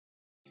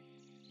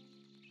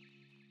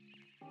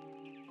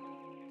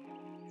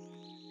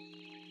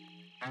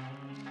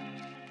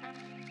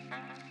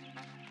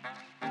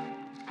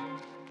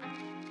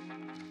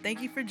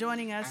Thank you for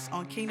joining us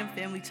on Kingdom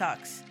Family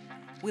Talks.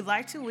 We'd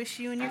like to wish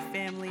you and your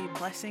family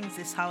blessings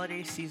this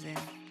holiday season.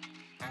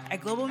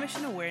 At Global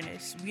Mission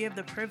Awareness, we have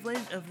the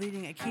privilege of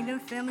leading a Kingdom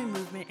Family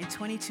movement in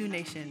 22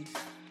 nations.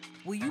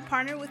 Will you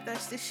partner with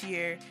us this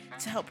year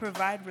to help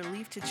provide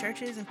relief to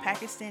churches in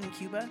Pakistan and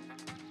Cuba?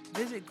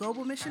 Visit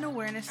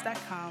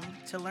globalmissionawareness.com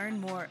to learn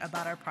more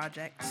about our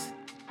projects.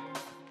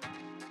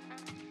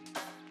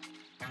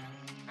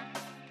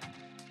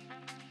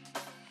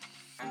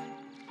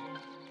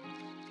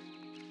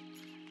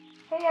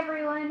 Hey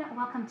everyone,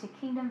 welcome to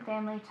Kingdom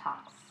Family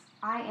Talks.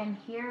 I am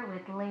here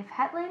with Leif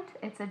Hetland.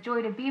 It's a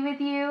joy to be with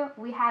you.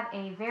 We have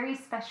a very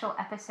special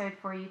episode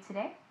for you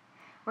today.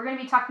 We're going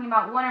to be talking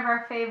about one of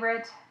our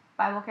favorite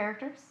Bible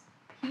characters,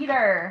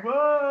 Peter.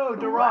 Whoa,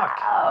 the Rock.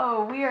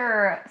 Wow, we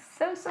are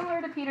so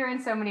similar to Peter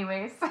in so many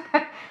ways.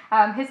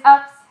 His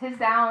ups, his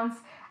downs.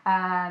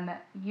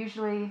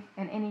 Usually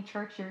in any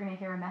church, you're going to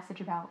hear a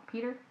message about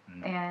Peter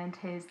and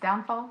his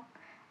downfall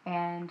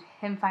and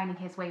him finding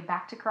his way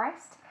back to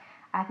Christ.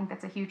 I think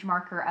that's a huge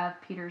marker of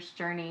Peter's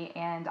journey,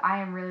 and I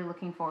am really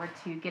looking forward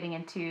to getting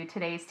into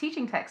today's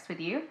teaching text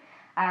with you.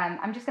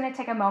 I'm just going to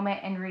take a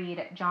moment and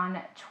read John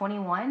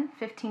 21,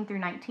 15 through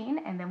 19,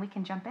 and then we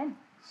can jump in.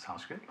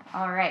 Sounds good.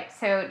 All right,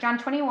 so John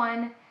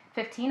 21,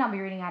 15, I'll be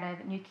reading out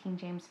of New King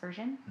James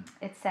Version.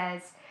 It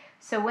says,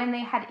 "So when they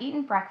had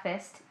eaten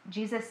breakfast,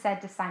 Jesus said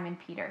to Simon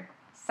Peter,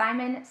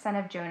 'Simon, son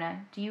of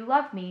Jonah, do you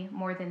love me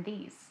more than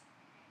these?'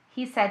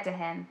 He said to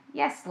him,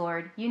 'Yes,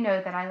 Lord, you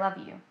know that I love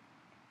you.'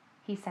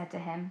 He said to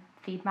him,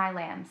 'Feed my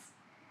lambs.'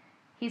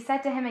 He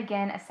said to him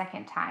again a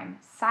second time,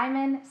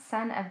 'Simon,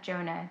 son of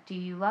Jonah, do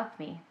you love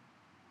me?'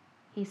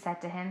 He said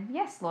to him,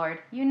 'Yes, Lord,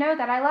 you know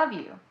that I love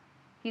you.'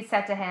 He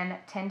said to him,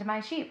 'Tend my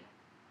sheep.'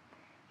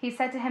 He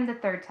said to him the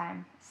third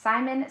time,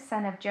 'Simon,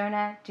 son of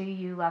Jonah, do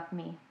you love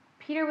me?'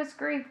 Peter was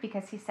grieved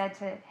because he said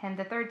to him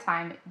the third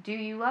time, 'Do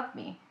you love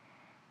me?'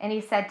 And he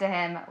said to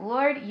him,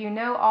 'Lord, you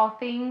know all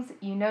things,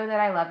 you know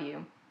that I love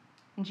you.'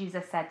 And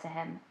Jesus said to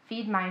him,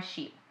 'Feed my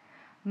sheep.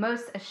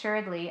 Most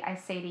assuredly, I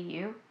say to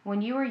you,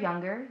 when you were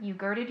younger, you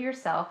girded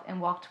yourself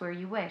and walked where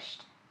you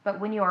wished. But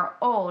when you are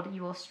old,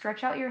 you will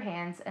stretch out your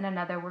hands, and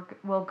another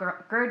will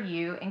gird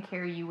you and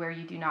carry you where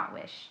you do not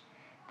wish.'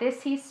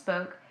 This he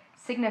spoke,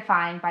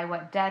 signifying by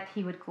what death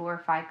he would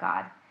glorify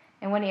God.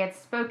 And when he had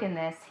spoken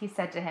this, he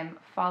said to him,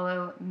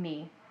 'Follow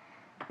me.'"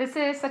 This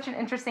is such an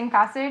interesting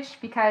passage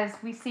because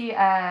we see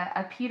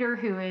a Peter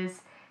who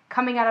is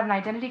coming out of an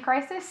identity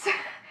crisis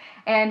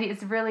and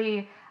is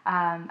really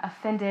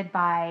offended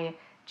by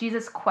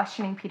Jesus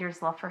questioning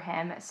Peter's love for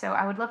him. So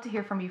I would love to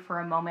hear from you for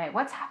a moment.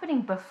 What's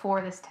happening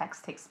before this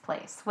text takes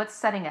place? What's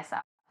setting us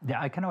up?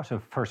 Yeah, I can also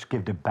first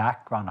give the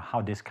background of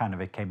how this kind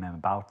of came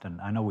about.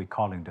 And I know we're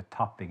calling the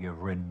topic of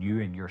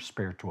renewing your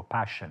spiritual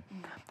passion.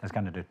 That's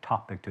kind of the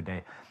topic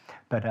today.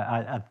 But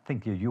I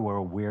think you were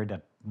aware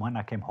that when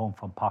I came home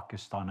from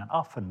Pakistan, and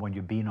often when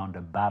you've been on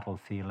the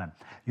battlefield and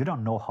you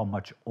don't know how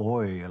much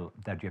oil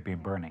that you've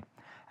been burning.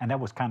 And that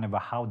was kind of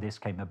how this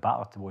came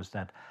about, was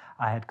that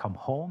I had come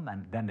home,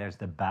 and then there's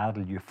the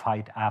battle you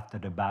fight after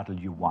the battle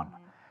you won.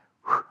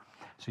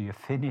 So you're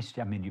finished.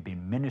 I mean, you've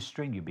been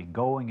ministering, you've been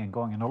going and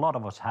going, and a lot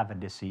of us have in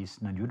this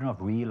season, and you do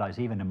not realize,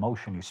 even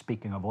emotionally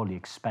speaking, of all the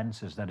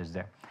expenses that is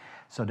there.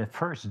 So the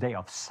first day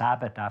of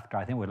Sabbath after,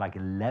 I think it was like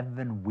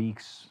 11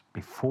 weeks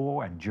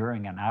before and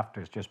during and after,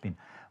 it's just been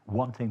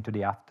one thing to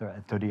the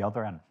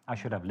other, and I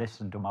should have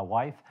listened to my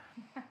wife.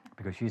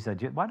 Because she said,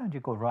 "Why don't you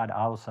go right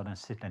outside and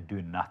sit and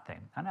do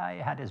nothing?" And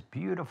I had this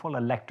beautiful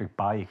electric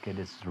bike. It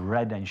is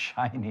red and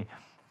shiny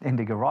in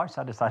the garage.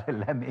 So I decided,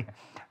 let me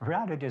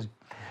rather just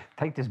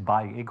take this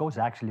bike. It goes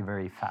actually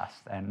very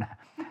fast. And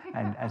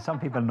some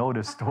people know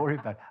the story,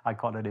 but I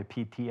call it a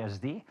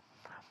PTSD.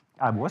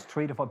 I was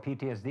treated for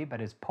PTSD,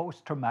 but it's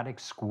post-traumatic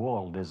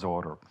squall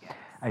disorder. Yes.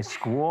 A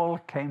squall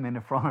came in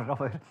front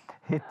of it,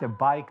 hit the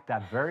bike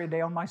that very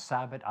day on my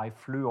Sabbath. I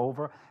flew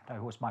over.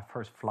 That was my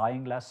first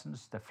flying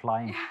lessons, the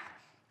flying.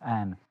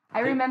 And I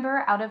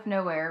remember out of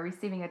nowhere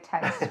receiving a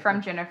text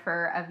from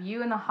Jennifer of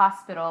you in the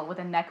hospital with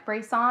a neck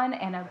brace on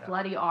and a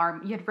bloody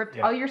arm. You had ripped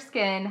all your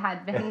skin,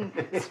 had been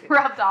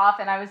rubbed off,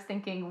 and I was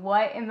thinking,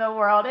 what in the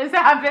world is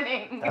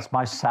happening? That's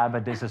my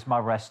Sabbath. This is my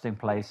resting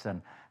place.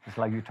 And it's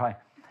like you try.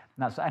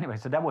 Now, so anyway,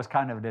 so that was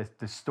kind of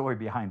the story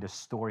behind the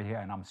story here.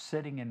 And I'm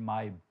sitting in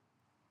my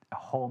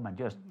home and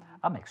just,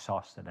 I'm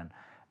exhausted and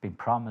been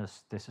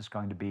promised this is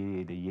going to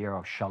be the year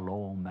of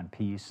shalom and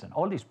peace and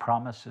all these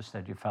promises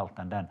that you felt.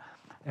 And then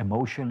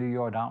emotionally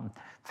you're down,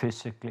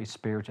 physically,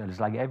 spiritually.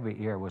 It's like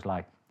every ear was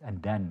like, and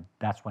then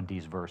that's when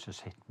these verses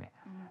hit me.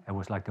 It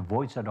was like the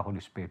voice of the Holy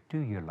Spirit, "Do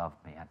you love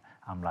me?" And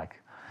I'm like,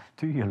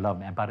 "Do you love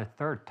me?" And by the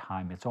third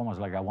time, it's almost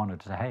like I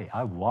wanted to say, "Hey,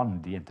 I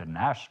won the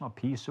International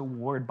Peace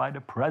Award by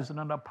the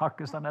President of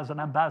Pakistan as an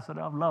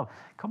ambassador of love.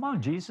 Come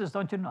on, Jesus,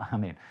 don't you know?" I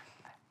mean,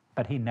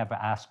 but he never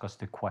asked us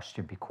the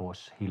question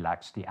because he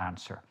lacks the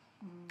answer.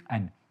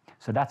 And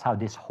so that's how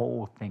this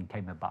whole thing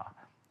came about.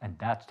 And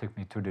that took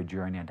me through the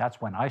journey. And that's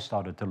when I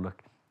started to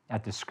look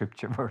at the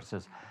scripture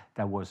verses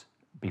that was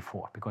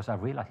before, because I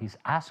realized he's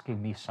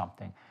asking me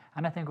something.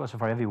 And I think also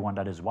for everyone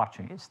that is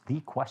watching, it's the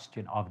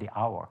question of the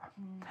hour.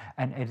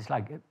 And it's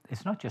like,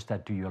 it's not just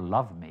that, do you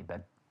love me?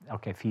 But,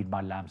 okay, feed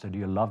my lambs, or do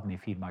you love me,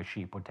 feed my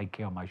sheep, or take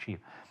care of my sheep?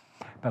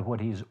 But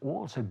what he's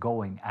also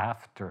going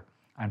after,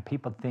 and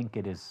people think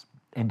it is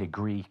in the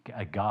Greek,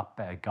 agape,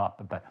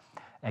 but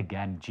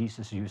again,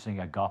 Jesus using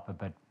agape,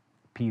 but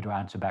Peter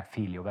answered back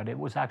filio, but it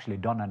was actually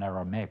done in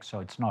Aramaic, so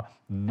it's not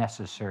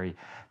necessarily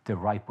the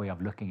right way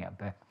of looking at it.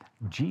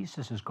 But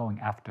Jesus is going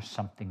after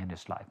something in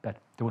his life. But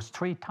there was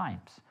 3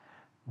 times.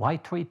 Why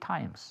 3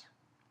 times?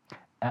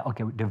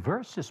 Okay, the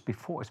verses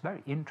before is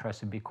very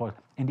interesting, because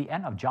in the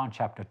end of John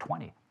chapter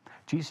 20,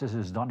 Jesus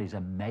has done these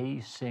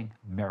amazing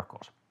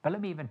miracles. But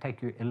let me even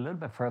take you a little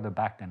bit further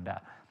back than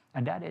that.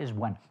 And that is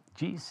when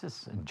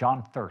Jesus in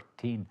John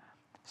 13,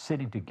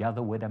 sitting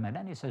together with him, and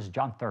then he says,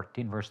 John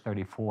 13, verse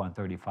 34 and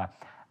 35,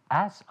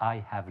 as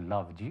I have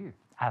loved you,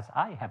 as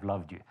I have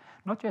loved you.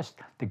 Not just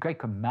the great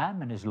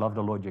commandment is love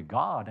the Lord your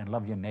God and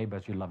love your neighbor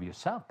as you love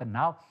yourself, but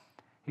now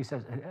he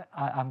says,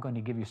 I'm going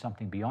to give you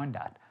something beyond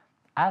that.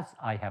 As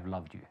I have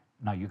loved you,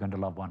 now you're going to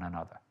love one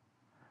another.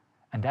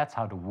 And that's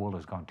how the world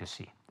is going to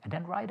see. And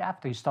then right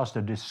after, he starts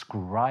to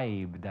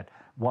describe that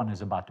one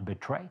is about to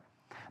betray.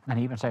 And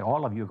he even say,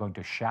 all of you are going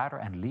to shatter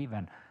and leave.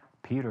 And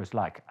Peter's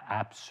like,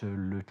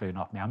 absolutely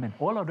not me. I mean,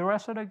 all of the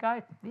rest of the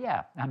guys,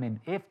 yeah. I mean,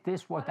 if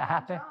this were to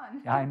happen,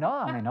 I know,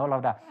 I mean, all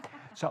of that.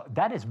 So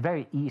that is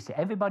very easy.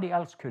 Everybody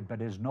else could, but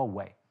there's no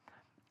way.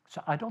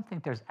 So I don't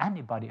think there's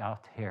anybody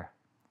out here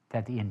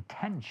that the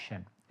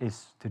intention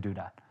is to do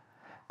that.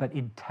 But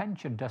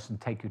intention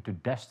doesn't take you to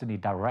destiny,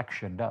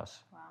 direction does.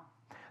 Wow.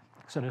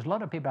 So there's a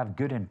lot of people have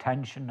good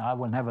intention. I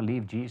will never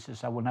leave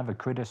Jesus. I will never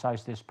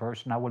criticize this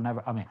person. I will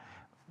never, I mean,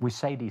 we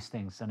say these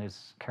things and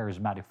it's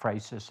charismatic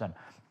phrases.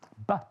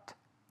 But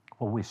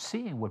what we're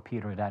seeing with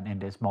Peter then in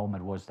this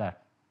moment was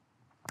that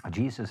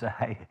Jesus said,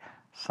 hey,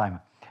 Simon,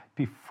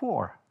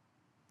 before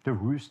the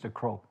rooster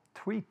crowed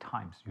 3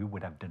 times, you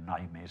would have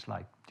denied me. It's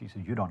like,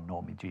 Jesus, you don't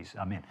know me, Jesus.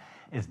 I mean,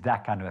 it's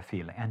that kind of a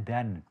feeling. And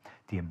then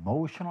the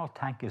emotional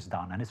tank is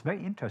down. And it's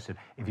very interesting.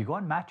 If you go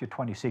in Matthew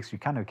 26, you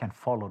kind of can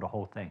follow the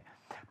whole thing.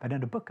 But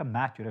in the book of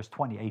Matthew, there's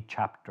 28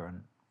 chapters,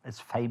 and it's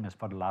famous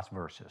for the last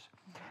verses.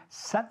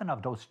 7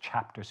 of those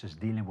chapters is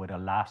dealing with the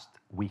last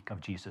week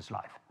of Jesus'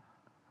 life.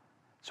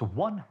 So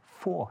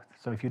 1/4.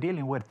 So if you're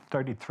dealing with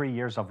 33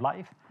 years of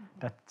life,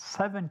 that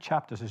 7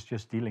 chapters is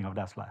just dealing with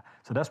that life.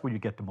 So that's where you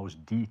get the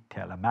most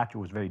detail. And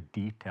Matthew was very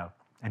detailed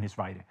in his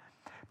writing.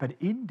 But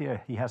in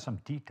there, he has some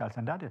details.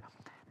 And that is,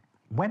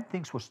 when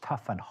things was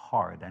tough and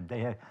hard, and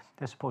they're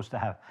supposed to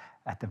have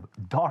at the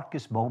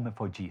darkest moment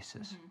for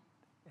Jesus,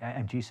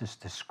 and Jesus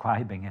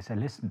describing, he said,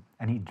 listen,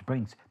 and he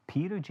brings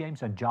Peter,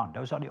 James, and John.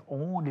 Those are the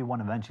only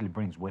one eventually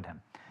brings with him.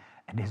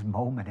 And his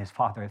moment is,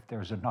 Father, if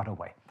there's another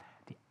way.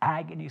 The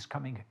agony is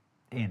coming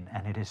in,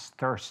 and it is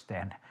thirst,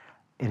 and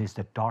it is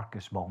the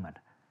darkest moment.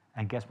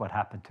 And guess what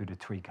happened to the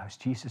 3 guys?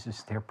 Jesus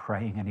is there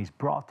praying, and he's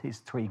brought his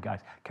 3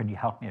 guys. Can you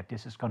help me if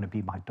this is going to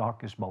be my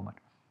darkest moment?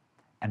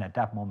 And at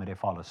that moment, they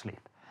fall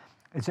asleep.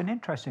 It's an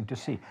interesting to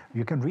see.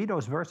 You can read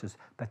those verses,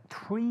 but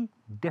 3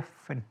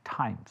 different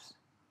times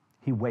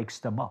he wakes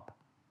them up.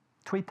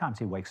 3 times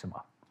he wakes them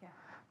up. Yeah.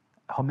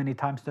 How many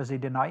times does he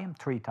deny him?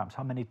 3 times.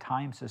 How many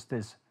times is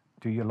this,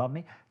 do you love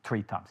me?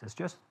 3 times. It's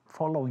just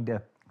following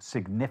the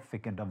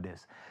significance of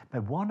this.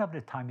 But one of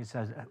the times he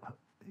says,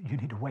 you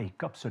need to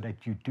wake up so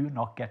that you do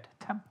not get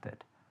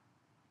tempted.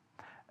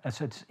 And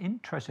so it's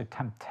interesting,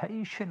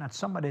 temptation and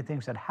some of the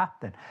things that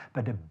happen,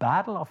 but the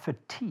battle of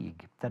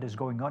fatigue that is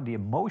going on, the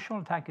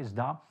emotional attack is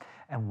down,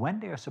 and when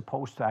they are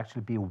supposed to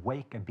actually be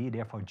awake and be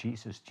there for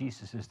Jesus,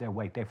 Jesus is there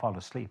awake, they fall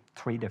asleep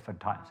 3 different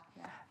times.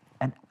 Yeah.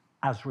 And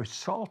as a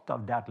result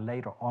of that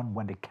later on,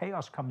 when the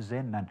chaos comes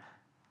in, and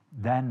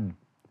then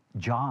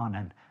John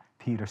and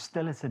Peter,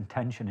 still his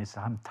intention is,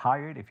 I'm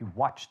tired. If you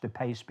watch the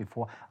pace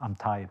before, I'm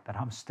tired, but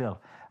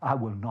I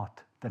will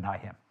not deny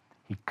him.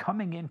 He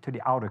coming into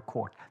the outer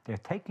court. They're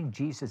taking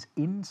Jesus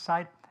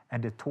inside,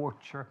 and the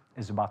torture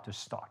is about to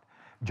start.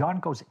 John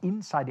goes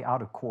inside the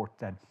outer court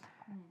then,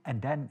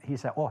 and then he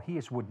said, oh, he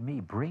is with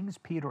me, brings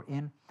Peter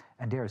in,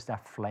 and there's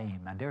that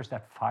flame, and there's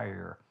that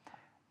fire.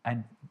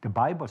 And the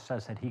Bible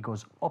says that he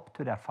goes up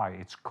to that fire.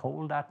 It's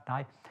cold that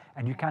night,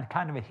 and you can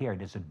kind of hear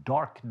it. It's a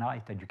dark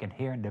night, and you can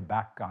hear in the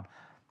background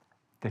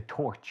the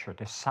torture,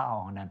 the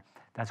sound, and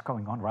that's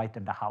going on right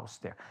in the house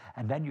there.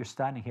 And then you're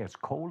standing here, it's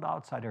cold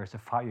outside, there's a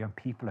fire, and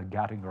people are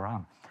gathering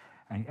around.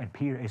 And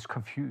Peter is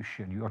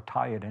confusion, you're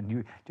tired, and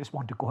you just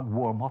want to go and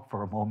warm up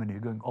for a moment, you're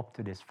going up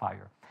to this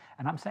fire.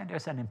 And I'm saying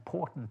there's an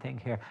important thing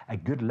here, a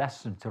good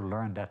lesson to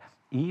learn, that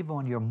even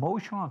when your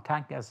emotional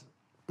tank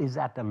is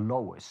at the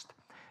lowest,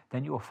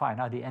 then you will find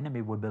out the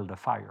enemy will build a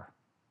fire.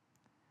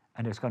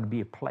 And there's going to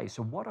be a place.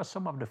 So what are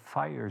some of the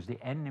fires the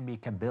enemy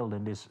can build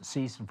in this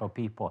season for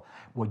people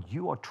when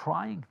you are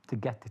trying to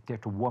get there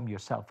to warm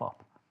yourself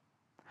up?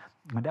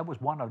 And that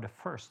was one of the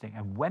first things.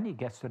 And when he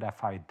gets to that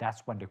fire,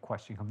 that's when the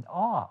question comes,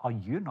 are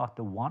you not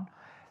the one?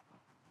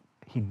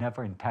 He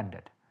never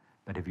intended.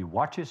 But if you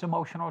watch his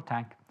emotional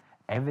tank,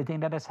 everything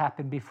that has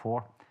happened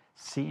before,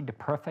 seeing the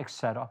perfect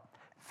setup,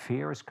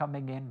 fear is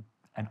coming in,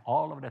 and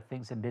all of the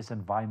things in this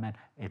environment,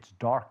 it's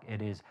dark,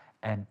 it is,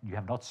 and you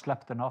have not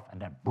slept enough,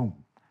 and then boom,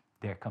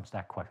 there comes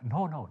that question.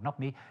 No, not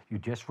me. You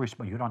just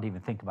respond. You don't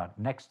even think about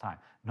it. Next time.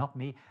 Not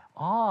me.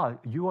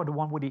 You are the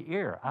one with the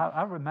ear.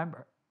 I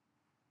remember.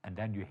 And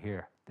then you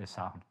hear the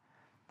sound.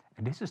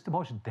 And this is the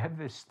most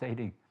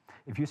devastating.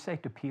 If you say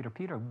to Peter,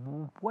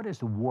 what is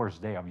the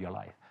worst day of your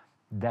life?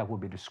 That would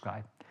be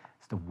described.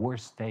 It's the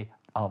worst day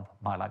of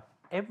my life.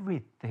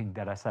 Everything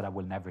that I said I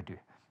will never do.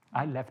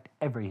 I left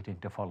everything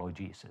to follow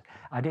Jesus.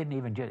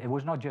 It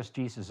was not just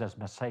Jesus as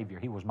my Savior,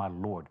 He was my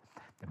Lord.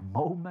 The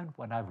moment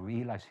when I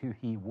realized who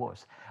He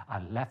was,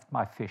 I left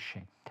my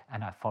fishing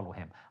and I follow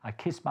Him. I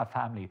kissed my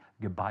family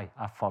goodbye,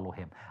 I follow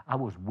Him. I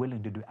was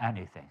willing to do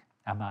anything.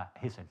 And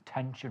His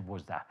intention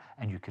was that,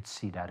 and you could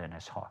see that in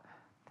His heart.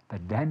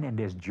 But then in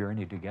this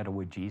journey together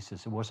with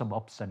Jesus, it was some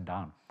ups and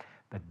downs.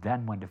 But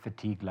then when the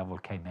fatigue level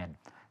came in,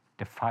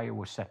 the fire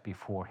was set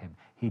before Him.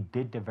 He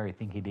did the very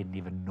thing He didn't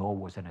even know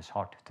was in His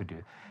heart to do.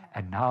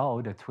 And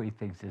now the three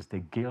things is the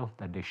guilt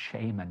and the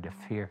shame and the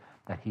fear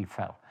that He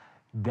felt.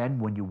 Then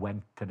when you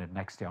went to the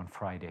next day on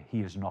Friday,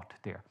 He is not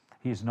there.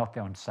 He is not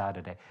there on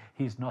Saturday.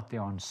 He's not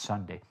there on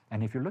Sunday.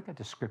 And if you look at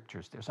the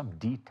scriptures, there's some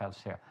details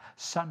here.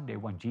 Sunday,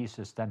 when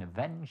Jesus then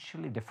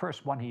eventually, the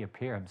first one He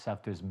appeared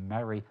Himself to is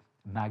Mary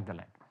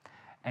Magdalene.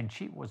 And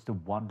she was the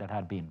one that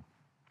had been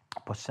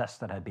possessed,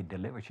 that had been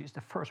delivered. She's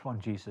the first one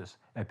Jesus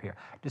appeared.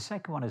 The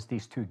second one is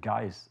these two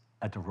guys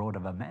at the road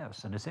of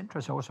Emmaus. And it's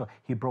interesting also,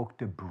 He broke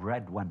the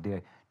bread when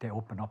they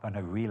opened up and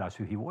they realized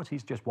who He was.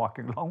 He's just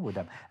walking along with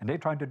them. And they're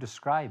trying to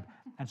describe.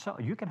 And so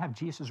you can have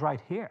Jesus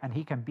right here and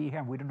He can be here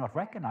and we do not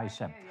recognize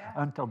Him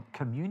until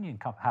communion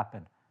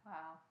happened. Wow.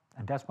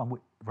 And that's when we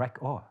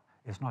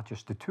it's not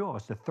just the two of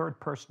us. The third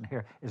person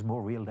here is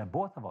more real than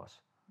both of us.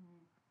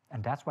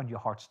 And that's when your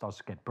heart starts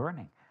to get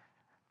burning.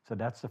 So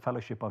that's the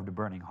fellowship of the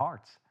burning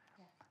hearts.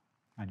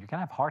 And you can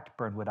have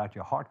heartburn without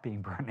your heart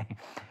being burning.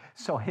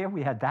 So here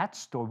we had that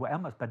story with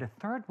Emmaus. But the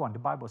third one, the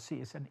Bible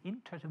sees, is an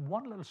interesting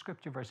one little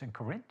scripture verse in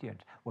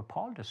Corinthians where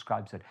Paul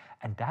describes it.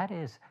 And that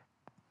is,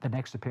 the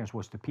next appearance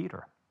was to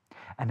Peter.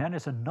 And then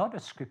there's another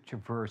scripture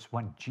verse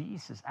when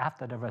Jesus,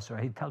 after the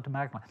resurrection, He told to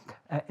Magdalene,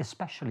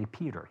 especially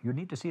Peter. You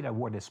need to see that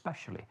word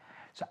especially.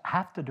 So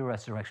after the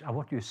resurrection, I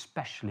want you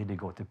especially to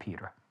go to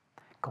Peter.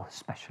 Go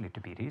especially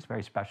to Peter. He's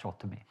very special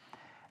to me.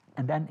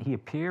 And then He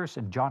appears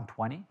in John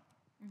 20.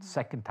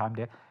 Second time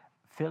they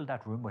fill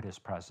that room with His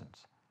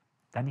presence.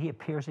 Then He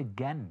appears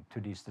again to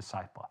these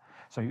disciples.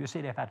 So you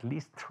see they've at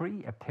least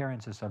 3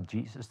 appearances of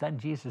Jesus. Then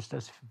Jesus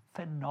does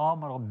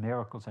phenomenal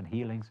miracles and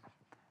healings,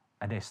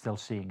 and they're still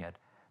seeing it.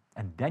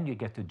 And then you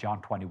get to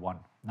John 21.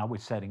 Now we're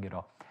setting it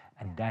up.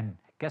 And then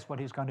guess what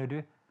He's going to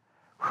do?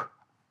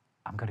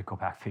 I'm going to go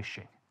back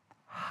fishing.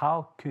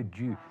 How could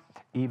you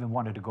even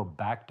wanted to go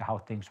back to how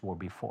things were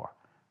before?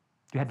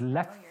 You had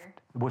left,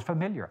 it was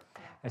familiar.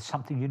 It's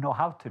something you know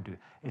how to do.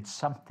 It's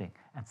something.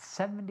 And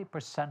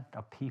 70%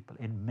 of people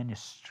in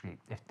ministry,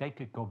 if they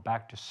could go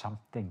back to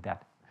something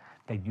that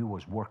they knew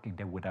was working,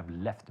 they would have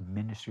left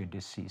ministry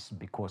this season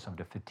because of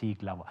the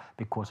fatigue level,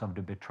 because of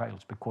the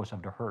betrayals, because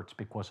of the hurts,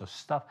 because of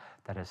stuff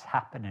that has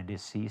happened in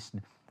this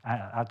season.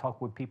 I talk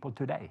with people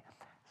today.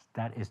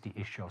 That is the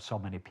issue of so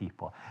many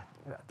people.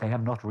 They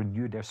have not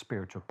renewed their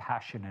spiritual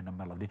passion in the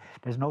melody.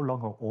 There's no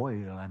longer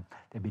oil, and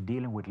they've been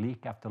dealing with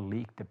leak after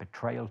leak, the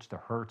betrayals, the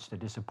hurts, the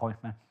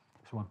disappointment.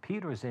 So when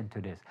Peter is into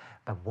this,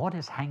 but what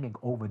is hanging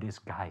over this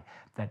guy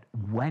that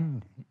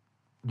when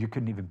you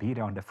couldn't even be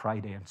there on the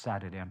Friday and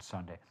Saturday and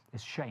Sunday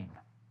is shame.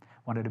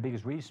 One of the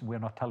biggest reasons we're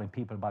not telling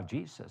people about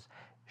Jesus,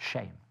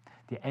 shame.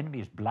 The enemy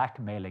is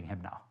blackmailing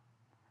him now.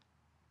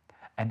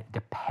 And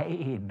the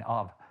pain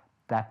of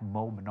that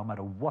moment, no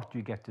matter what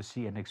you get to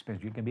see and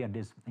experience, you can be on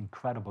this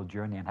incredible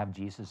journey and have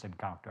Jesus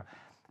encounter.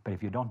 But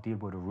if you don't deal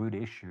with a root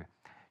issue,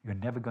 you're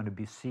never going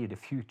to see the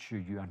future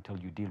you until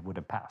you deal with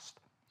the past.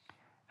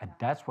 And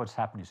that's what's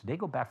happening. So they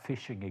go back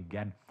fishing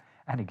again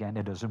and again.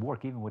 It doesn't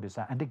work even with this.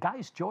 And the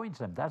guys joins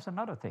them. That's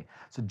another thing.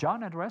 So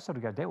John and the rest of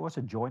the guys, they also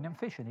join them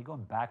fishing. They're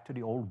going back to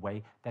the old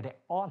way that they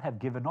all have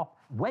given up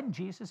when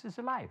Jesus is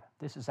alive.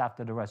 This is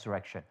after the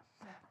resurrection.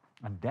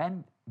 And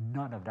then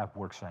none of that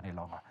works any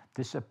longer.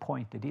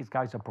 Disappointed. These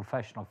guys are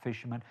professional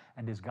fishermen.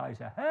 And these guys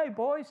say, hey,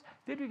 boys,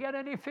 did you get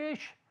any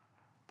fish?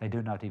 They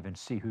do not even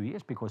see who He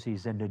is because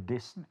He's in the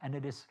distance. And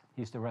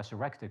He's the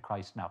resurrected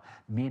Christ now.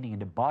 Meaning in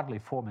the bodily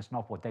form is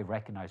not what they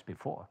recognized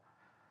before.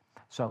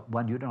 So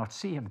when you do not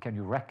see Him, can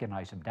you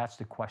recognize Him? That's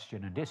the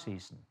question in this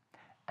season.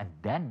 And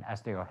then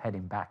as they are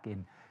heading back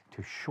in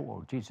to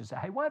shore, Jesus said,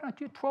 hey, why don't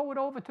you throw it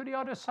over to the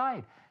other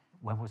side?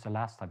 When was the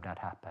last time that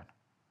happened?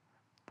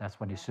 That's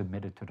when He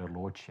submitted to the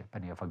Lordship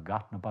and He had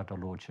forgotten about the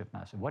Lordship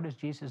Master. What is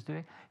Jesus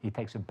doing? He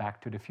takes him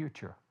back to the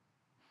future.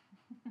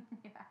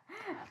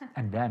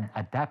 And then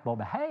at that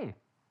moment, hey,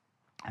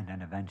 and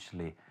then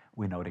eventually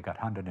we know they got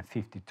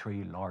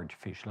 153 large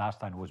fish. Last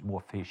time it was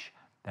more fish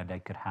than they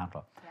could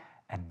handle. Yeah.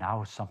 And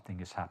now something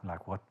is happening,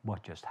 like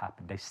what just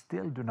happened? They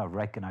still do not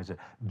recognize it.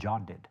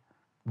 John did.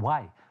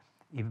 Why?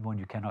 Even when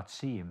you cannot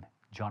see Him,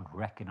 John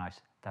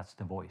recognized That's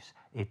the voice.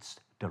 It's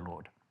the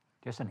Lord.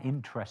 Just an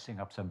interesting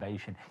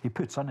observation. He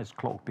puts on his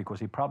cloak because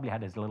he probably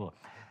had his little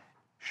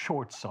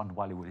shorts on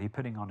while he was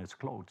putting on his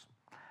clothes.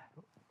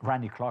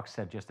 Randy Clark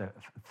said just a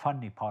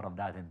funny part of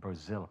that in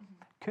Brazil.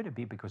 Could it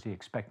be because he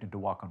expected to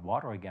walk on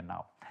water again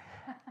now?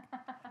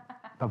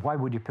 But why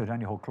would you put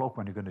on your whole cloak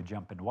when you're going to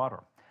jump in water?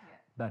 Yeah.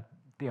 But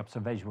the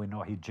observation we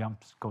know, he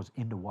jumps, goes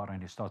in the water,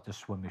 and he starts to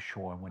swim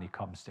ashore. And when he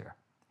comes there,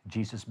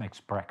 Jesus makes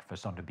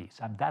breakfast on the beach.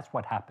 And that's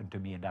what happened to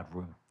me in that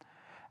room.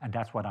 And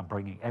that's what I'm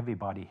bringing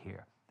everybody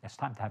here. It's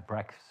time to have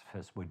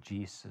breakfast with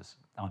Jesus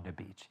on the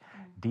beach.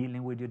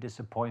 Dealing with your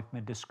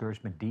disappointment,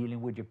 discouragement,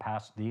 dealing with your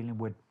past, dealing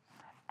with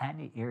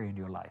any area in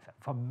your life.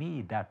 For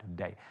me that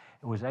day,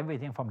 it was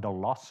everything from the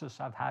losses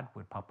I've had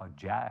with Papa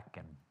Jack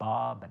and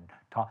Bob and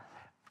Tom.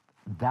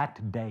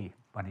 That day,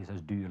 when he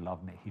says, do you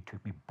love me? He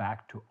took me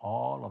back to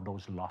all of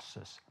those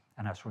losses.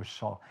 And as a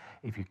result,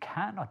 if you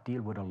cannot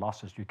deal with the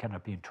losses, you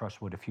cannot be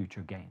entrusted with the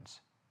future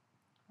gains.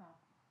 Oh.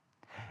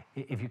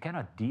 If you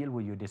cannot deal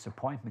with your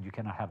disappointment, you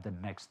cannot have the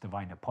next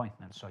divine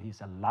appointment. So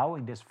he's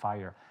allowing this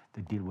fire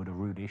to deal with the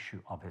root issue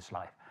of his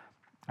life.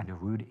 And the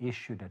root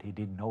issue that he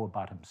didn't know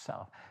about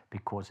himself,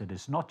 because it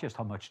is not just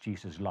how much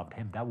Jesus loved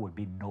him. That would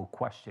be no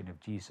question if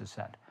Jesus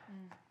said.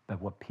 But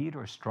what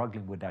Peter is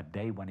struggling with that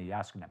day when he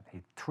asked him,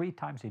 3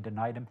 times he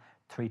denied him,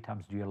 3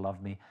 times, do you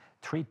love me?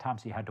 3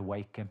 times he had to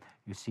wake him.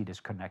 You see this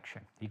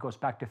connection. He goes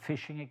back to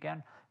fishing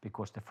again,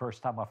 because the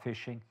first time of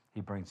fishing,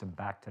 he brings him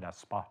back to that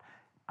spot.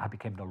 I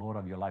became the Lord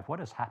of your life. What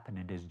has happened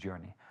in this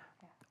journey?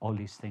 Yeah. All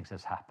these things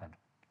has happened.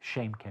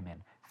 Shame came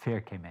in,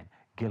 fear came in,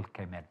 guilt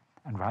came in.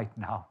 And right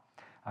now,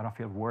 I don't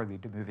feel worthy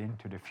to move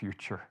into the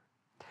future.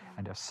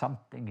 And there's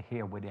something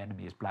here where the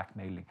enemy is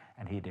blackmailing,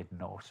 and he didn't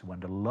know. So when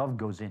the love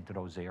goes into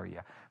those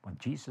areas, when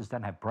Jesus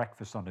then had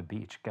breakfast on the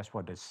beach, guess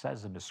what it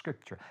says in the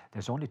scripture?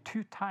 There's only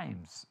 2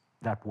 times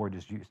that word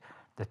is used.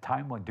 The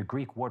time when the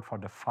Greek word for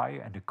the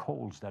fire and the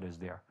coals that is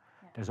there.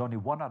 Yeah. There's only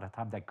one other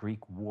time that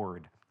Greek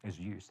word is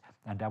used,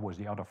 and that was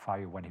the other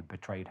fire when he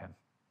betrayed him.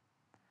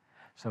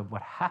 So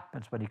what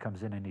happens when he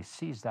comes in and he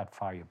sees that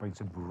fire, brings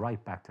him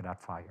right back to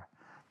that fire.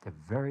 The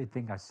very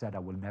thing I said I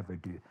will never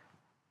do.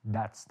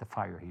 That's the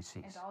fire he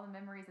sees. And all the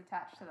memories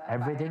attached to that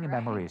Everything fire, in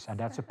right? memories, and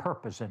that's a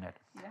purpose in it.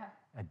 Yeah.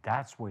 And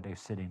that's where they're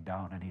sitting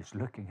down, and he's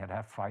looking at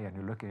that fire, and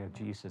you're looking at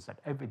Jesus, and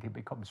everything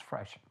becomes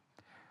fresh.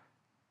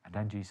 And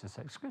then Jesus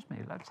said, excuse me,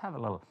 let's have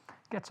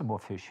get some more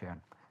fish here.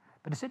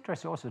 But it's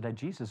interesting also that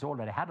Jesus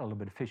already had a little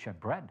bit of fish and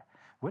bread.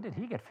 Where did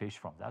he get fish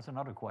from? That's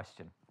another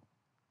question.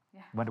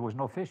 Yeah. When there was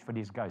no fish for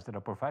these guys that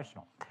are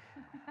professional.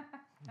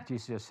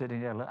 Jesus is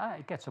sitting there,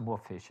 get some more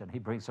fish, and he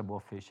brings some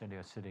more fish, and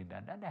they're sitting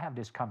there, and they have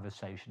this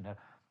conversation that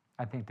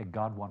I think that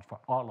God wants for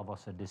all of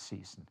us in this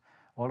season.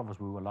 All of us,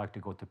 we would like to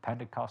go to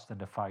Pentecost and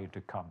the fire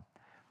to come,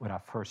 with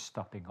our first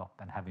stopping up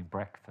and having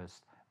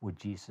breakfast with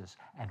Jesus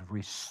and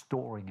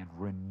restoring and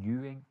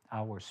renewing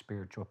our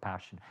spiritual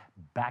passion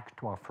back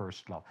to our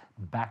first love,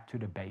 back to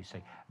the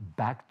basic,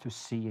 back to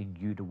seeing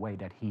you the way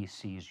that he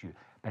sees you.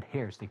 But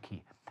here's the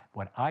key.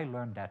 What I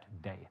learned that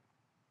day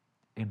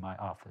in my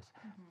office,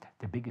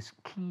 the biggest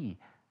key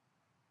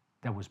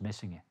that was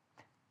missing it,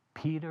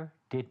 Peter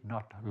did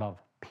not love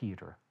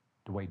Peter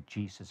the way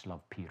Jesus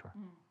loved Peter.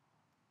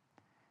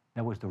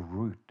 That was the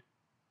root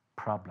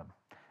problem.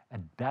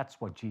 And that's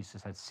what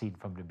Jesus had seen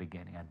from the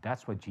beginning. And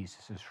that's what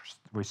Jesus is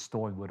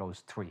restoring with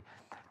those 3.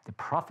 The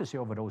prophecy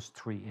over those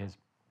 3 is,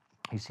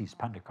 he sees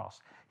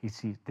Pentecost. He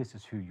sees, this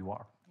is who you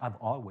are. I've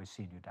always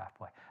seen you that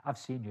way. I've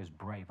seen you as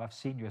brave. I've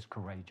seen you as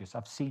courageous.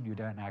 I've seen you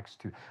there in Acts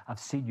 2. I've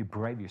seen you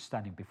brave. You're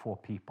standing before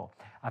people.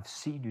 I've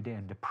seen you there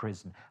in the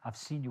prison. I've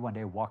seen you when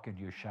they walk in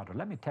your shadow.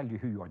 Let me tell you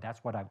who you are.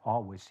 That's what I've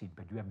always seen.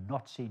 But you have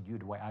not seen you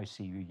the way I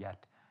see you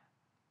yet.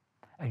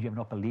 And you have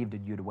not believed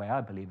in you the way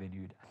I believe in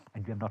you.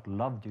 And you have not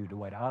loved you the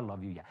way I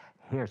love you yet.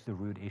 Here's the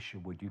root issue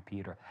with you,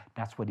 Peter.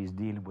 That's what he's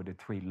dealing with, the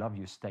 3 love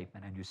you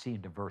statement. And you see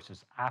in the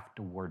verses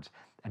afterwards.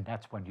 And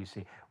that's when you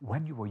see,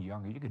 when you were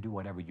younger, you could do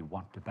whatever you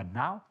wanted. But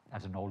now,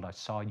 as an old, I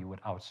saw you with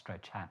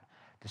outstretched hand.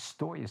 The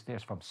story is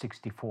there's from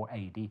 64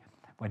 AD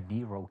when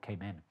Nero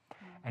came in.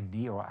 And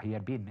Nero, he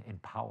had been in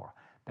power.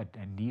 But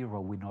Nero,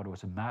 we know there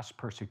was a mass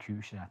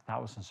persecution and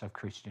thousands of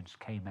Christians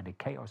came and the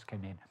chaos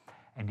came in.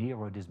 And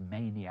Nero, this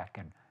maniac,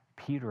 and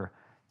Peter,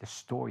 the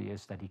story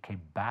is that he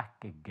came back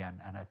again,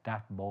 and at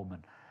that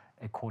moment,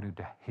 according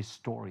to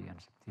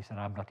historians, he said,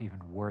 I'm not even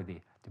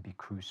worthy to be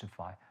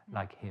crucified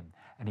like him.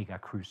 And he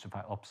got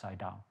crucified upside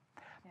down.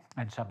 Yeah.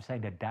 And so I'm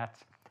saying that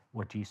that's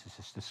what Jesus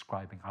is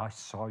describing. I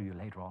saw you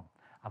later on.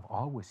 I've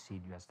always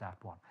seen you as that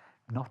one.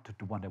 Not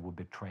the one that would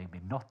betray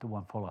me, not the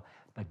one follow,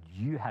 but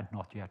you had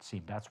not yet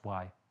seen. That's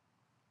why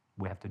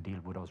we have to deal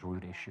with those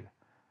root issues.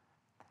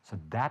 So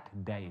that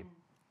day,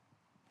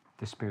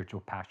 the spiritual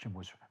passion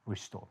was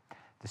restored.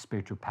 The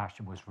spiritual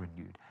passion was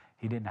renewed.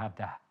 He didn't have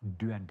to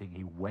do anything.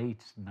 He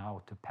waits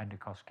now till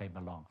Pentecost came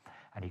along,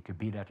 and he could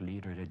be that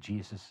leader that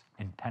Jesus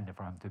intended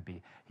for him to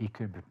be. He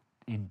could be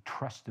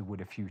entrusted with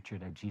the future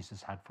that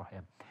Jesus had for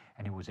him.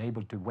 And he was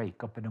able to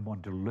wake up in the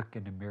morning to look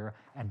in the mirror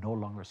and no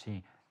longer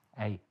see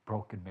a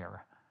broken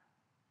mirror,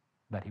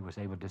 but he was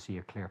able to see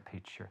a clear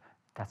picture.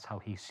 That's how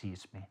he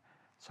sees me.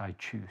 So I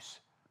choose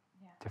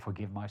Yeah. to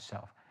forgive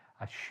myself.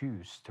 I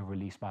choose to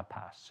release my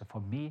past. So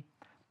for me,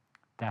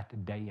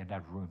 that day in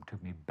that room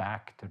took me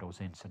back to those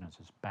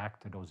incidences, back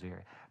to those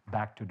areas,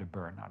 back to the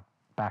burnout,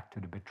 back to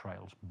the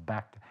betrayals,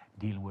 back to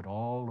dealing with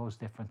all those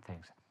different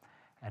things.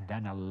 And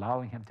then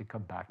allowing him to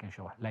come back and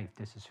show, Leif,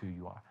 this is who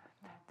you are.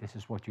 This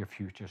is what your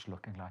future is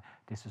looking like.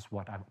 This is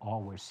what I've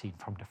always seen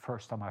from the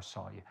first time I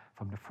saw you,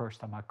 from the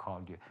first time I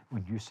called you,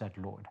 when you said,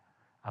 Lord,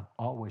 I've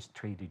always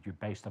treated you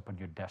based upon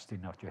your destiny,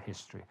 not your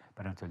history.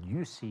 But until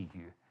you see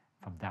you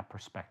from that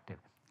perspective,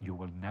 you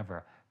will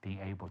never be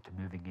able to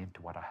moving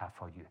into what I have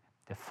for you,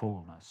 the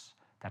fullness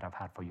that I've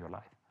had for your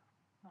life.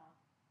 Wow,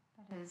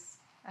 that is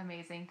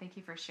amazing. Thank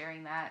you for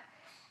sharing that.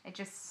 It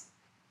just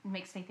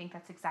makes me think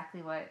that's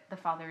exactly what the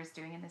Father is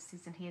doing in this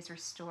season. He is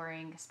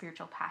restoring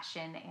spiritual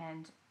passion,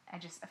 and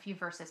just a few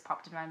verses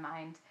popped in my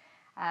mind.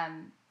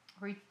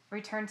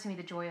 Return to me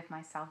the joy of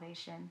my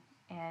salvation,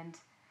 and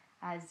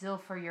zeal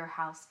for your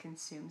house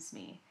consumes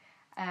me.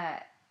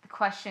 The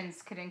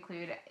questions could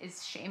include,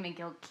 is shame and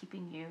guilt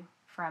keeping you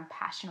from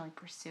passionately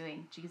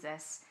pursuing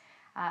Jesus?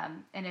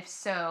 And if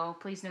so,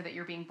 please know that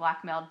you're being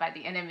blackmailed by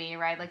the enemy,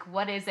 right? Like,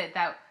 what is it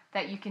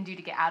that you can do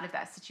to get out of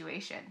that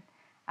situation?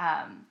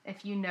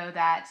 If you know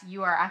that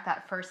you are at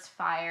that first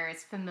fire,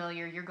 it's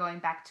familiar, you're going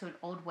back to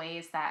old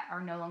ways that are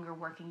no longer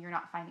working, you're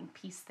not finding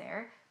peace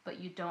there, but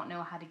you don't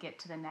know how to get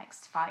to the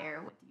next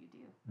fire, what do you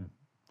do?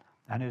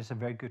 And it's a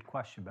very good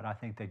question, but I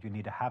think that you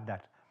need to have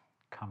that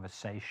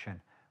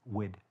conversation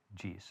with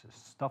Jesus.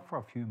 Stop for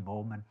a few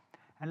moments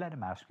and let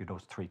him ask you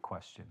those three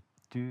questions.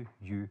 Do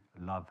you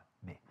love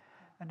me?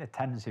 And the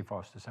tendency for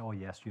us to say, oh,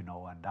 yes, you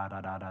know, and da.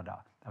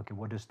 Okay,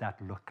 what does that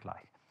look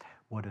like?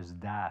 What does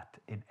that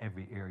in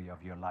every area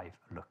of your life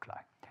look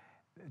like?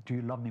 Do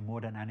you love me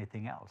more than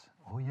anything else?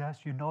 Oh, yes,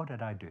 you know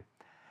that I do.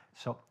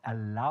 So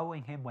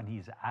allowing him when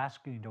he's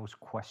asking those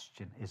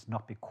questions is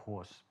not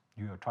because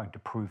you are trying to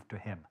prove to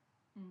him,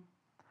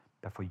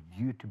 but for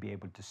you to be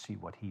able to see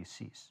what he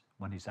sees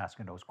when he's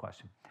asking those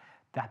questions.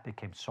 That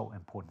became so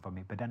important for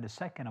me. But then the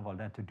second of all,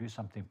 then to do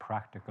something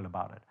practical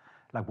about it.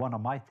 Like one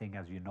of my things,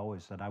 as you know,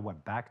 is that I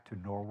went back to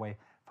Norway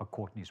for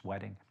Courtney's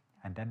wedding.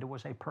 And then there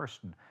was a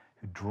person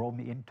who drove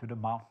me into the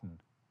mountain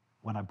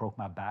when I broke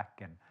my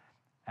back.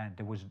 And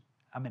there was,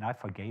 I mean, I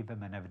forgave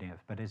him and everything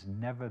else, but it's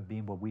never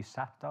been what we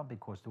sat on,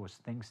 because there was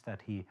things that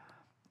he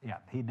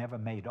never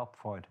made up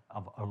for it,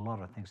 of a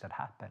lot of things that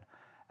happened.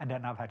 And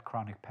then I've had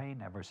chronic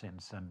pain ever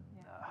since, and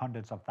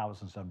hundreds of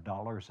thousands of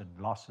dollars and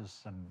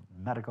losses and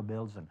medical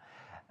bills,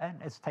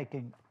 and it's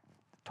taking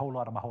a toll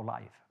out of my whole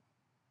life.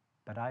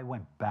 But I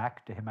went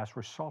back to him as a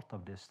result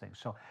of this thing.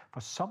 So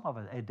for some of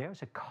it,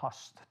 there's a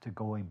cost to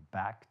going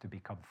back to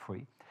become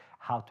free.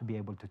 How to be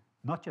able to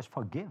not just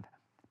forgive,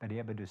 but be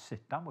able to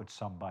sit down with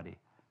somebody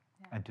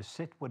and to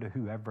sit with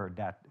whoever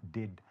that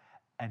did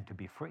and to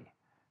be free.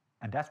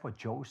 And that's what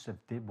Joseph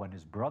did when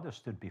his brothers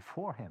stood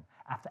before him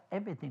after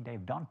everything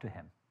they've done to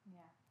him.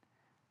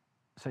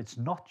 So it's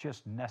not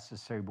just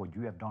necessary what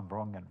you have done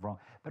wrong,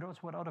 but also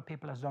what other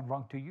people has done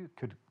wrong to you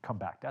could come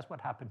back. That's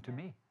what happened to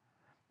me.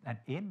 And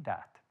in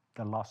that,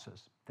 the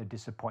losses, the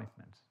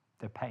disappointments,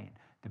 the pain,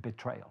 the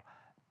betrayal,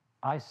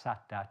 I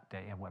sat that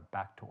day and went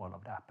back to all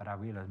of that. But I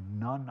realized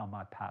none of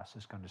my past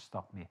is going to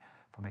stop me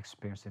from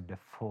experiencing the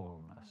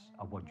fullness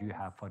of what you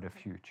have for the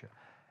future.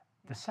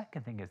 The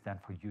second thing is then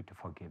for you to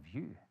forgive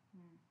you.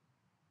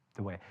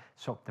 The way.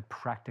 So the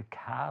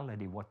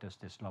practicality, what does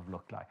this love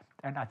look like?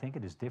 And I think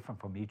it is different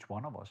from each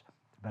one of us,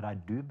 but I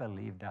do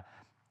believe that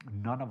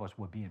none of us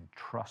will be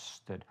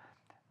entrusted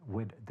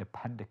with the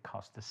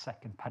Pentecost, the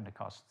second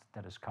Pentecost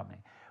that is coming,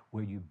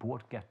 where you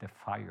both get the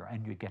fire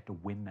and you get the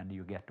wind and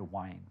you get the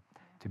wine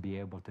to be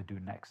able to do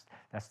next.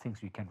 That's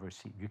things you can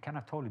receive. You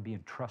cannot totally be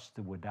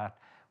entrusted with that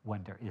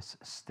when there is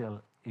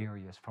still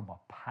areas from our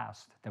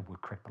past that will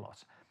cripple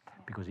us.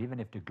 Because even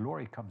if the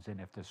glory comes in,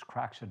 if there's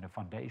cracks in the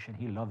foundation,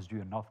 he loves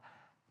you enough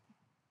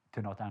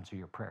to not answer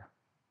your prayer.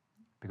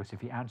 Because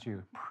if he answers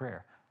your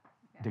prayer,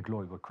 the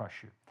glory will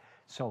crush you.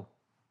 So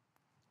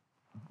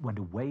when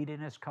the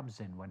weightiness comes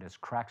in, when there's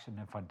cracks in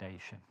the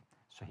foundation,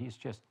 so he's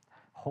just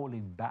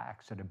holding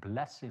back. So the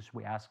blessings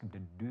we ask him to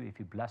do, if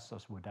he blesses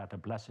us with that, the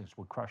blessings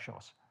will crush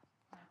us.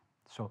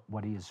 So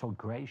what he is so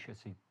gracious,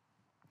 he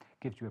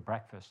gives you a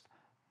breakfast,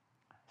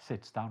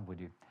 sits down with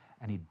you,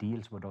 and he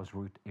deals with those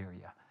root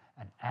area.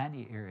 And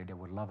any area that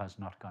where love has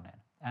not gone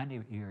in, any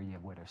area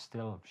where there's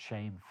still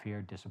shame,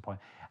 fear,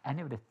 disappointment,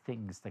 any of the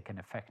things that can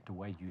affect the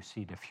way you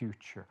see the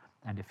future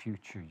and the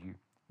future you,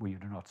 where you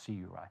do not see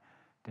you right,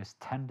 there's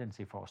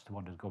tendency for us to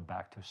want to go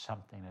back to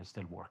something that's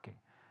still working.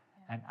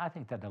 And I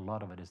think that a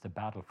lot of it is the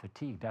battle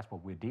fatigue. That's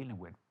what we're dealing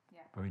with.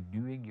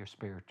 Renewing your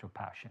spiritual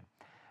passion,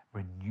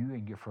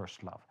 renewing your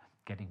first love,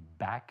 getting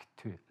back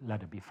to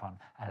let it be fun,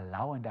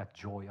 allowing that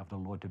joy of the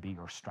Lord to be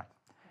your strength.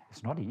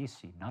 It's not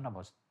easy. None of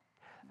us,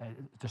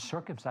 the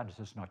circumstances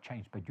has not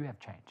changed, but you have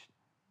changed.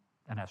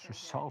 And as a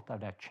result of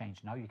that change,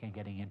 now you can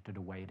getting into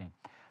the waiting,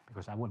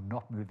 because I will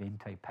not move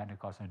into a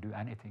Pentecost and do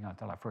anything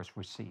until I first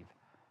receive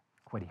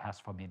what he has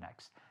for me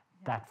next.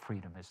 That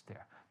freedom is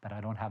there. But I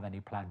don't have any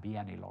plan B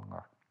any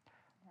longer.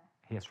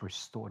 He has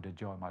restored the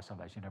joy of my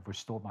salvation. He has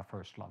restored my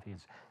first love. He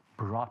has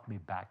brought me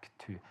back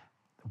to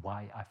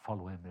why I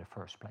follow him in the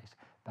first place.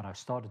 That I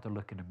started to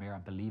look in the mirror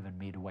and believe in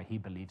me the way he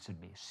believes in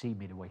me, see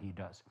me the way he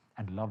does,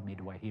 and love me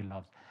the way he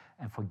loves,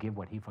 and forgive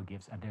what he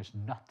forgives. And there's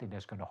nothing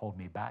that's going to hold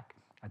me back.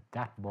 At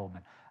that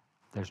moment,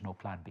 there's no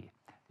plan B.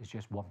 It's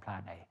just one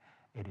plan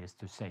A. It is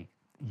to say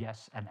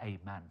yes and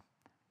amen.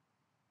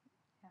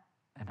 Yeah.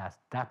 And at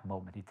that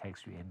moment, he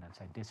takes you in and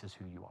says, this is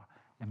who you are.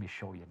 Let me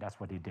show you. That's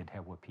what he did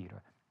here with Peter.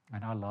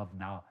 And I love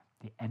now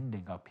the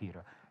ending of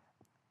Peter.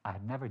 I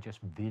had never just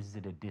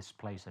visited this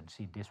place and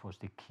seen this was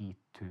the key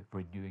to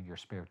renewing your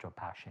spiritual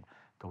passion.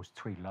 Those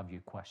 3 love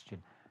you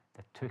questions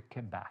that took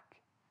him back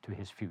to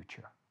his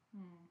future.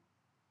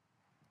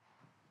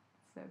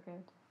 So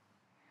good.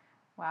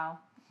 Wow.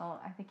 Well,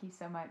 I thank you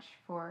so much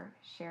for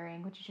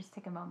sharing. Would you just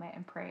take a moment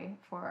and pray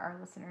for our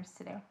listeners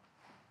today?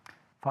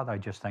 Father, I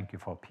just thank you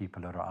for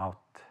people that are out.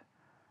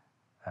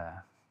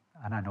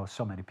 And I know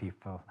so many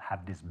people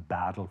have this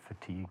battle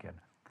fatigue and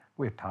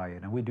we're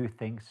tired and we do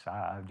things.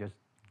 I just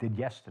did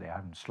yesterday. I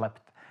haven't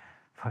slept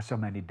for so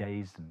many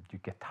days and you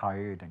get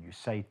tired and you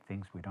say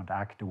things. We don't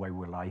act the way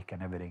we like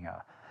and everything.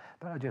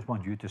 But I just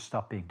want you to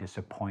stop being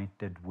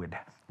disappointed with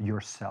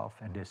yourself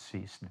in this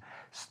season.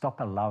 Stop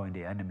allowing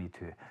the enemy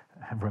to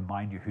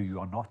remind you who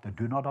you are not. And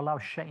do not allow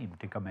shame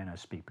to come in and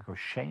speak, because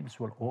shame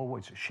will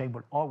always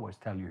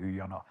tell you who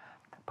you are not.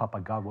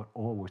 Papa God will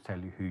always tell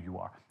you who you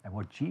are. And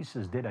what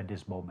Jesus did at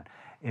this moment,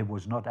 it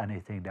was not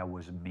anything that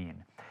was mean.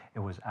 It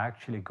was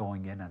actually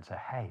going in and say,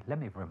 hey, let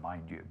me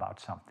remind you about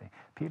something.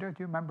 Peter, do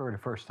you remember the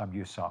first time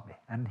you saw me?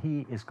 And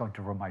he is going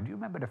to remind you,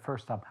 remember the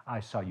first time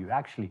I saw you?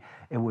 Actually,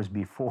 it was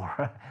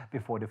before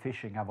the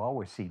fishing. I've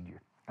always seen you.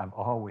 I've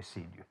always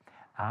seen you.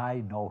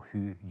 I know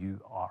who you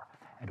are.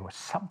 And it was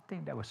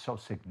something that was so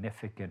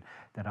significant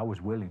that I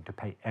was willing to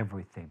pay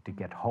everything to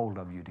get hold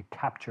of you, to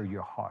capture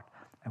your heart,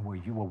 and where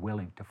you were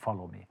willing to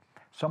follow me.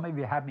 Some of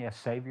you have me as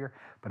Savior,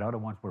 but other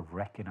ones will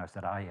recognize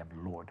that I am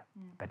Lord.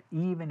 But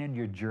even in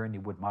your journey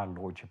with my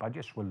Lordship, I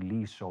just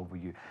release over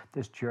you.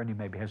 This journey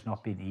maybe has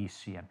not been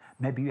easy, and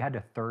maybe you had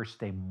a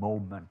Thursday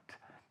moment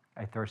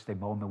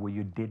where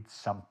you did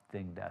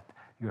something that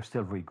you're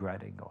still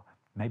regretting, or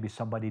maybe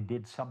somebody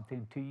did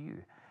something to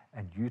you,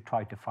 and you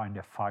tried to find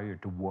a fire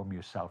to warm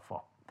yourself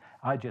up.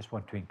 I just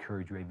want to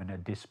encourage you even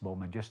at this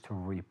moment just to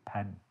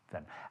repent.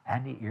 And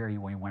any area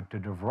where you went to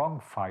the wrong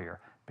fire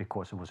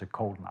because it was a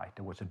cold night,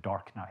 it was a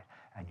dark night,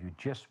 and you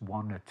just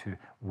wanted to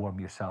warm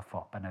yourself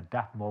up. And at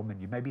that moment,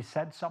 you maybe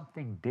said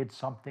something, did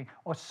something,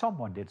 or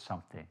someone did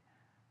something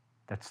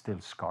that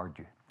still scarred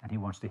you. And he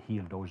wants to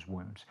heal those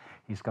wounds.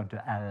 He's going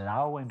to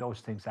allow in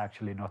those things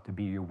actually not to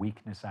be your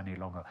weakness any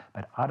longer.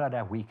 But out of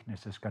that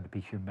weakness is going to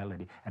be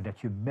humility. And that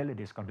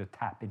humility is going to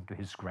tap into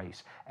his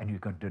grace. And you're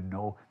going to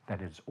know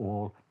that it's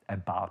all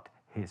about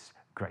his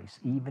grace.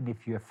 Even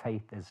if your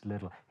faith is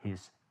little,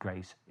 his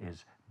grace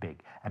is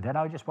big. And then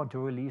I just want to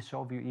release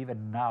over you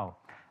even now,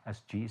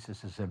 as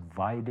Jesus is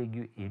inviting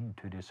you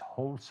into this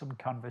wholesome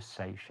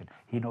conversation.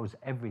 He knows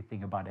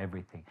everything about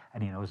everything,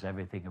 and he knows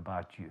everything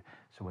about you.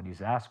 So when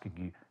he's asking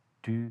you,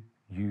 do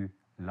you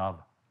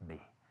love me?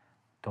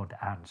 Don't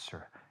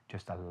answer.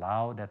 Just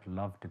allow that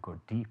love to go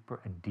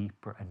deeper and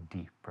deeper and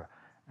deeper,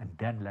 and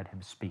then let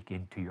him speak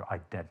into your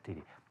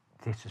identity.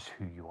 This is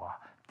who you are.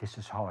 This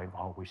is how I've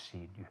always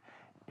seen you.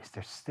 Is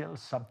there still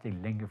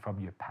something lingering from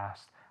your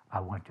past? I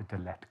want you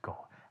to let go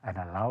and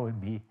allow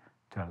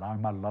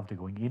my love to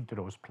go into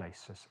those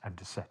places and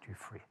to set you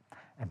free.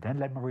 And then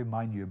let me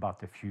remind you about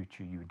the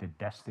future you, the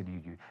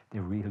destiny you, the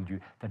real you,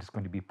 that is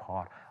going to be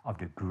part of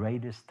the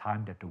greatest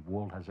time that the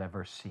world has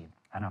ever seen.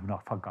 And I've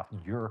not forgotten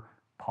your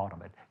part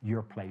of it,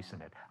 your place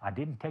in it. I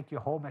didn't take you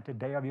home at the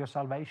day of your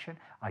salvation.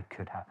 I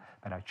could have,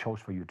 but I chose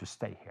for you to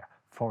stay here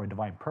for a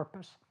divine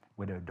purpose,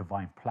 with a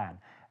divine plan.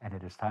 And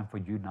it is time for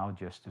you now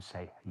just to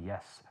say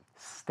yes,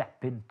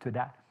 step into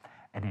that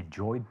and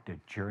enjoy the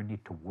journey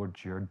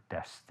towards your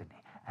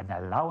destiny, and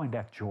allowing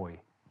that joy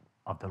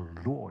of the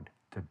Lord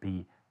to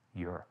be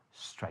your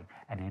strength.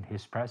 And in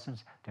his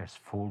presence, there's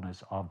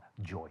fullness of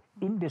joy.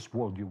 In this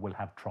world, you will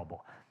have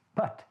trouble,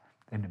 but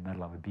in the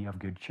middle of it, be of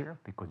good cheer,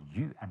 because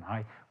you and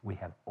I, we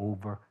have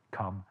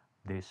overcome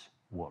this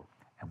world.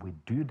 And we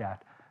do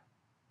that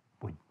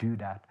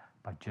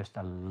by just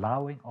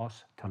allowing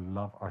us to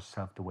love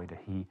ourselves the way that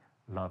he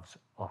loves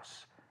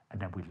us. And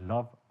then we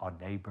love our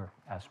neighbor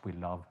as we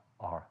love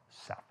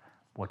ourselves.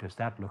 What does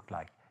that look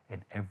like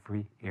in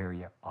every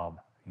area of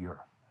your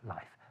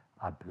life?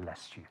 I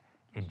bless you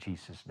in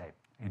Jesus' name.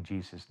 In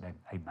Jesus' name,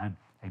 amen,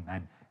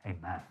 amen,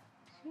 amen.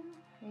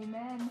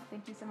 Amen.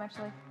 Thank you so much,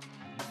 Leif.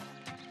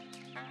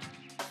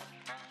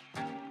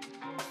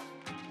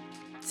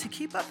 To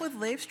keep up with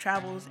Leif's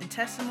travels and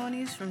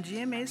testimonies from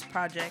GMA's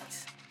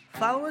projects,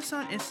 follow us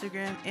on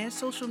Instagram and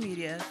social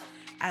media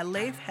at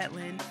Leif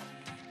Hetland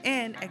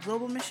and at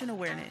Global Mission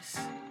Awareness.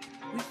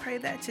 We pray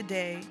that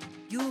today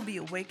you will be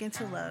awakened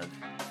to love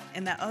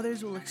and that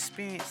others will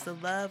experience the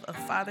love of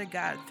Father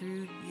God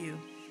through you.